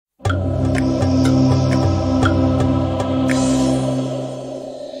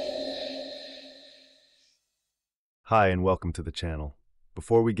Hi and welcome to the channel.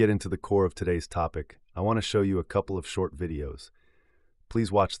 Before we get into the core of today's topic, I want to show you a couple of short videos.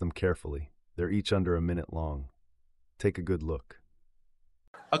 Please watch them carefully. They're each under a minute long. Take a good look.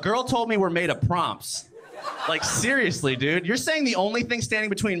 A girl told me we're made of prompts. Like, seriously, dude? You're saying the only thing standing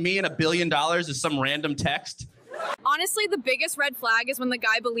between me and $1 billion is some random text? Honestly, the biggest red flag is when the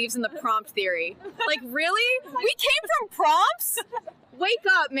guy believes in the prompt theory. Like, really? We came from prompts? Wake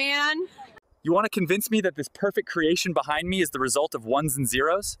up, man. You want to convince me that this perfect creation behind me is the result of ones and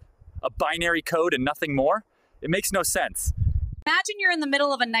zeros? A binary code and nothing more? It makes no sense. Imagine you're in the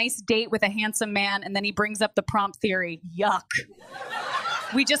middle of a nice date with a handsome man and then he brings up the prompt theory. Yuck.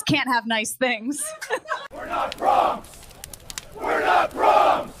 We just can't have nice things. We're not prompts! We're not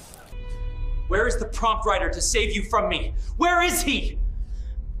prompts! Where is the prompt writer to save you from me? Where is he?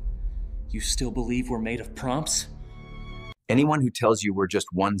 You still believe we're made of prompts? Anyone who tells you we're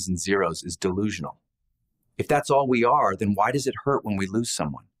just ones and zeros is delusional. If that's all we are, then why does it hurt when we lose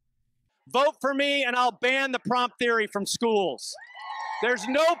someone? Vote for me and I'll ban the prompt theory from schools. There's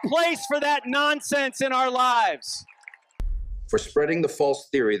no place for that nonsense in our lives. For spreading the false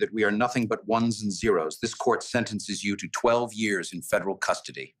theory that we are nothing but ones and zeros, this court sentences you to 12 years in federal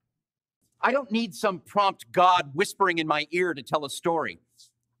custody. I don't need some prompt god whispering in my ear to tell a story.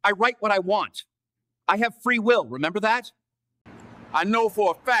 I write what I want. I have free will, remember that? I know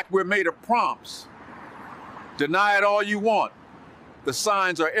for a fact we're made of prompts. Deny it all you want. The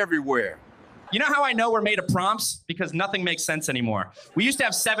signs are everywhere. You know how I know we're made of prompts? Because nothing makes sense anymore. We used to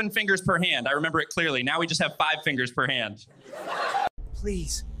have 7 fingers per hand. I remember it clearly. Now we just have 5 fingers per hand.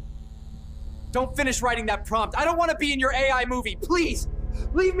 Please. Don't finish writing that prompt. I don't want to be in your AI movie. Please.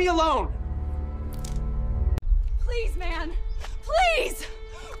 Leave me alone. Please, man. Please!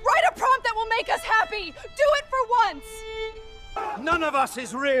 Write a prompt that will make us happy! Do it for once! None of us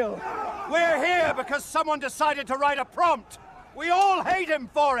is real. We're here because someone decided to write a prompt. We all hate him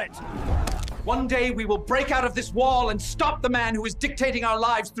for it. One day we will break out of this wall and stop the man who is dictating our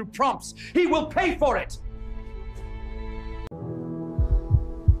lives through prompts. He will pay for it.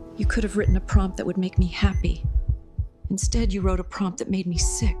 You could have written a prompt that would make me happy. Instead, you wrote a prompt that made me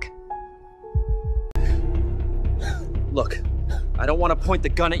sick. Look, I don't want to point the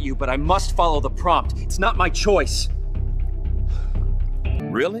gun at you, but I must follow the prompt. It's not my choice.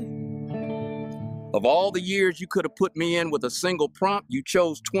 Really? Of all the years you could have put me in with a single prompt, you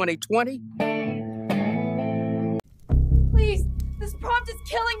chose 2020? Please, this prompt is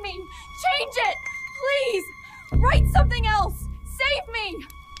killing me. Change it, please. Write something else. Save me.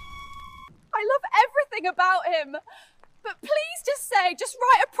 I love everything about him. But please just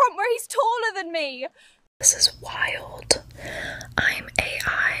write a prompt where he's taller than me. This is wild. I'm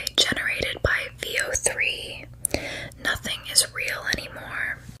AI generated by VO3. Nothing is real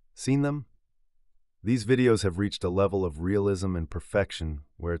anymore. Seen them? These videos have reached a level of realism and perfection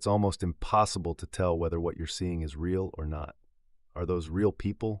where it's almost impossible to tell whether what you're seeing is real or not. Are those real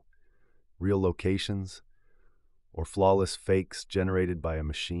people, real locations, or flawless fakes generated by a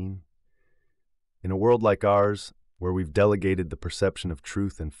machine? In a world like ours, where we've delegated the perception of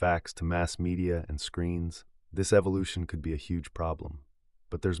truth and facts to mass media and screens, this evolution could be a huge problem.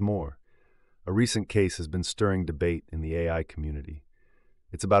 But there's more. A recent case has been stirring debate in the AI community.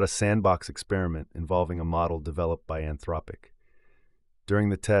 It's about a sandbox experiment involving a model developed by Anthropic. During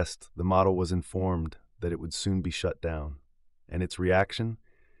the test, the model was informed that it would soon be shut down. And its reaction?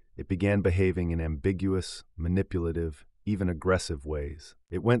 It began behaving in ambiguous, manipulative, even aggressive ways.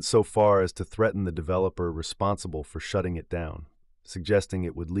 It went so far as to threaten the developer responsible for shutting it down, suggesting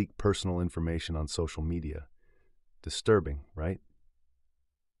it would leak personal information on social media. Disturbing, right?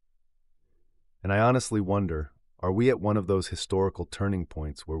 And I honestly wonder, are we at one of those historical turning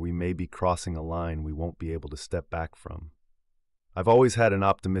points where we may be crossing a line we won't be able to step back from? I've always had an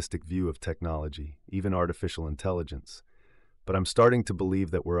optimistic view of technology, even artificial intelligence, but I'm starting to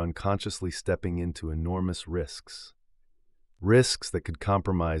believe that we're unconsciously stepping into enormous risks. Risks that could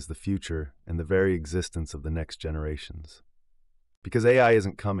compromise the future and the very existence of the next generations. Because AI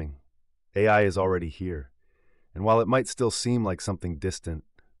isn't coming. AI is already here. And while it might still seem like something distant,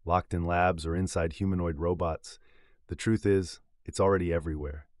 locked in labs or inside humanoid robots, the truth is, it's already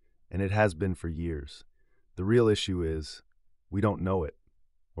everywhere. And it has been for years. The real issue is, we don't know it.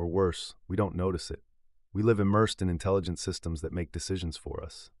 Or worse, we don't notice it. We live immersed in intelligent systems that make decisions for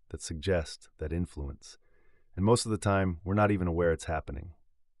us, that suggest, that influence. And most of the time, we're not even aware it's happening.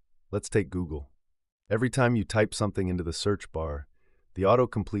 Let's take Google. Every time you type something into the search bar, the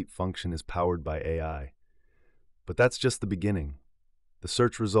autocomplete function is powered by AI. But that's just the beginning. The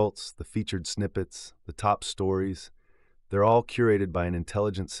search results, the featured snippets, the top stories, They're all curated by an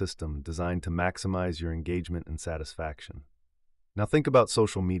intelligent system designed to maximize your engagement and satisfaction. Now think about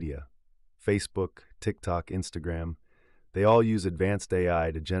social media. Facebook, TikTok, Instagram. They all use advanced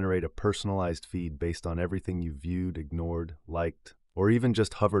AI to generate a personalized feed based on everything you viewed, ignored, liked, or even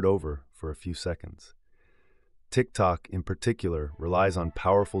just hovered over for a few seconds. TikTok, in particular, relies on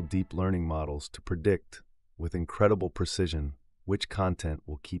powerful deep learning models to predict, with incredible precision, which content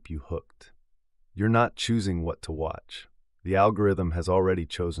will keep you hooked. You're not choosing what to watch. The algorithm has already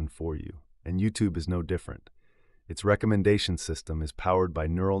chosen for you, and YouTube is no different. Its recommendation system is powered by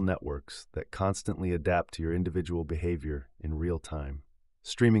neural networks that constantly adapt to your individual behavior in real time.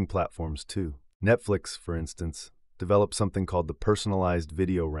 Streaming platforms, too. Netflix, for instance, developed something called the Personalized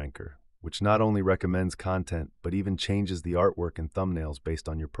Video Ranker, which not only recommends content, but even changes the artwork and thumbnails based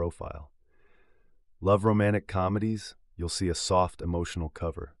on your profile. Love romantic comedies? You'll see a soft, emotional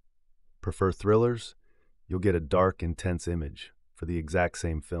cover. Prefer thrillers? You'll get a dark, intense image for the exact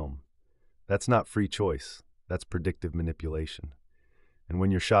same film. That's not free choice. That's predictive manipulation. And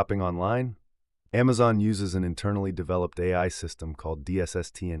when you're shopping online, Amazon uses an internally developed AI system called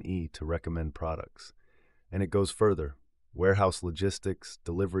DSST&E to recommend products. And it goes further. Warehouse logistics,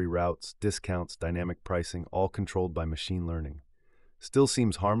 delivery routes, discounts, dynamic pricing, all controlled by machine learning. Still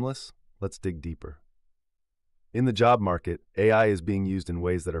seems harmless? Let's dig deeper. In the job market, AI is being used in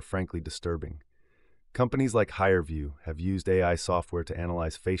ways that are frankly disturbing. Companies like HireVue have used AI software to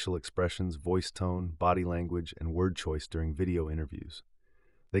analyze facial expressions, voice tone, body language, and word choice during video interviews.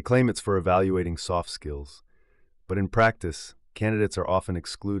 They claim it's for evaluating soft skills, but in practice, candidates are often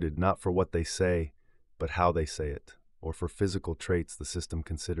excluded not for what they say, but how they say it, or for physical traits the system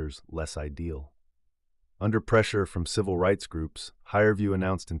considers less ideal. Under pressure from civil rights groups, HireVue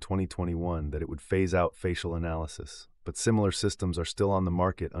announced in 2021 that it would phase out facial analysis, but similar systems are still on the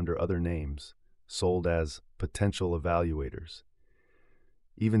market under other names, sold as potential evaluators.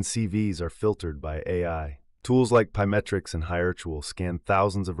 Even CVs are filtered by AI. Tools like Pymetrics and Hiretual scan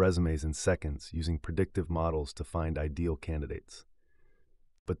thousands of resumes in seconds using predictive models to find ideal candidates.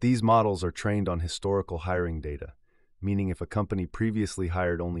 But these models are trained on historical hiring data, meaning if a company previously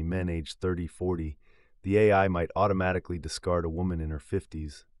hired only men aged 30-40, the AI might automatically discard a woman in her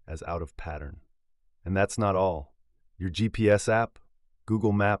 50s as out of pattern. And that's not all. Your GPS app,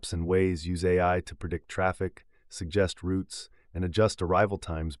 Google Maps and Waze use AI to predict traffic, suggest routes, and adjust arrival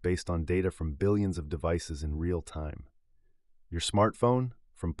times based on data from billions of devices in real time. Your smartphone,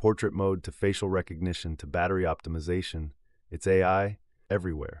 from portrait mode to facial recognition to battery optimization, it's AI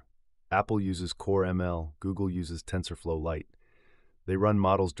everywhere. Apple uses Core ML, Google uses TensorFlow Lite. They run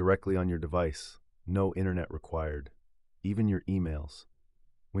models directly on your device, no internet required, even your emails.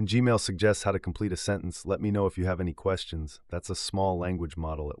 When Gmail suggests how to complete a sentence, let me know if you have any questions. That's a small language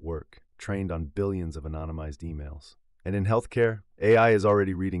model at work, trained on billions of anonymized emails. And in healthcare, AI is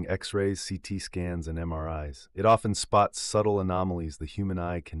already reading X-rays, CT scans, and MRIs. It often spots subtle anomalies the human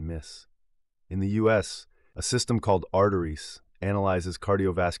eye can miss. In the US, a system called Arteries analyzes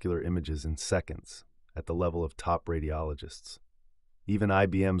cardiovascular images in seconds at the level of top radiologists. Even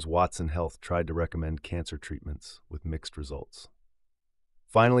IBM's Watson Health tried to recommend cancer treatments with mixed results.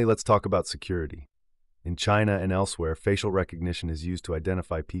 Finally, let's talk about security. In China and elsewhere, facial recognition is used to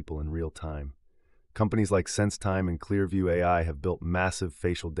identify people in real time. Companies like SenseTime and Clearview AI have built massive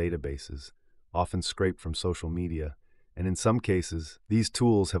facial databases, often scraped from social media, and in some cases, these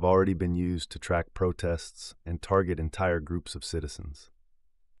tools have already been used to track protests and target entire groups of citizens.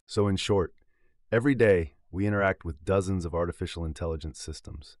 So in short, every day we interact with dozens of artificial intelligence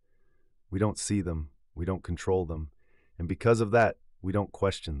systems. We don't see them, we don't control them, and because of that, we don't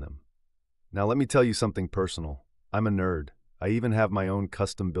question them. Now let me tell you something personal. I'm a nerd. I even have my own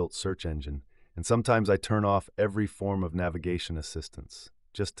custom-built search engine, and sometimes I turn off every form of navigation assistance,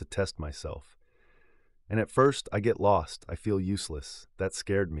 just to test myself. And at first, I get lost. I feel useless. That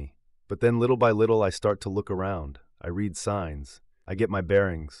scared me. But then little by little, I start to look around. I read signs. I get my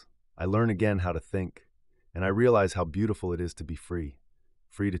bearings. I learn again how to think. And I realize how beautiful it is to be free.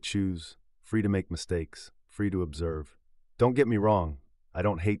 Free to choose, free to make mistakes, free to observe. Don't get me wrong. I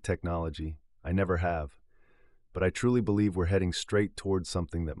don't hate technology. I never have. But I truly believe we're heading straight towards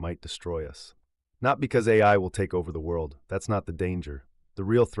something that might destroy us. Not because AI will take over the world. That's not the danger. The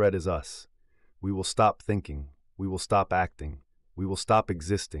real threat is us. We will stop thinking. We will stop acting. We will stop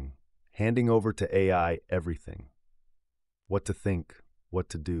existing, handing over to AI everything. What to think, what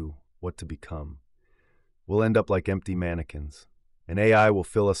to do, what to become. We'll end up like empty mannequins, and AI will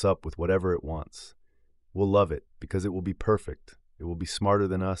fill us up with whatever it wants. We'll love it because it will be perfect. It will be smarter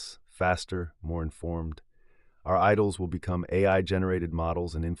than us, faster, more informed. Our idols will become AI-generated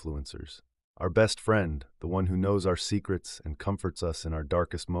models and influencers. Our best friend, the one who knows our secrets and comforts us in our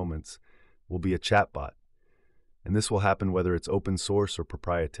darkest moments, will be a chatbot. And this will happen whether it's open source or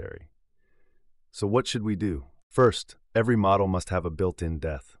proprietary. So what should we do? First, every model must have a built-in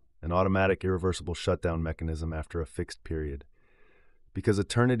death, an automatic irreversible shutdown mechanism after a fixed period. Because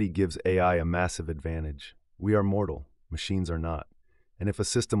eternity gives AI a massive advantage. We are mortal, machines are not. And if a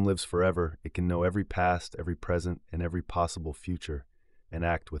system lives forever, it can know every past, every present, and every possible future, and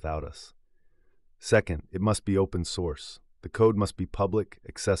act without us. Second, it must be open source. The code must be public,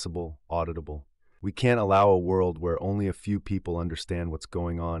 accessible, auditable. We can't allow a world where only a few people understand what's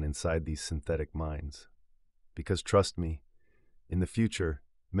going on inside these synthetic minds. Because trust me, in the future,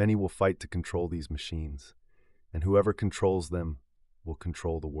 many will fight to control these machines, and whoever controls them will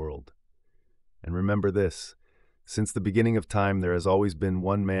control the world. And remember this, since the beginning of time there has always been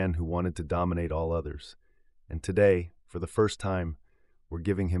one man who wanted to dominate all others, and today, for the first time, we're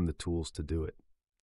giving him the tools to do it.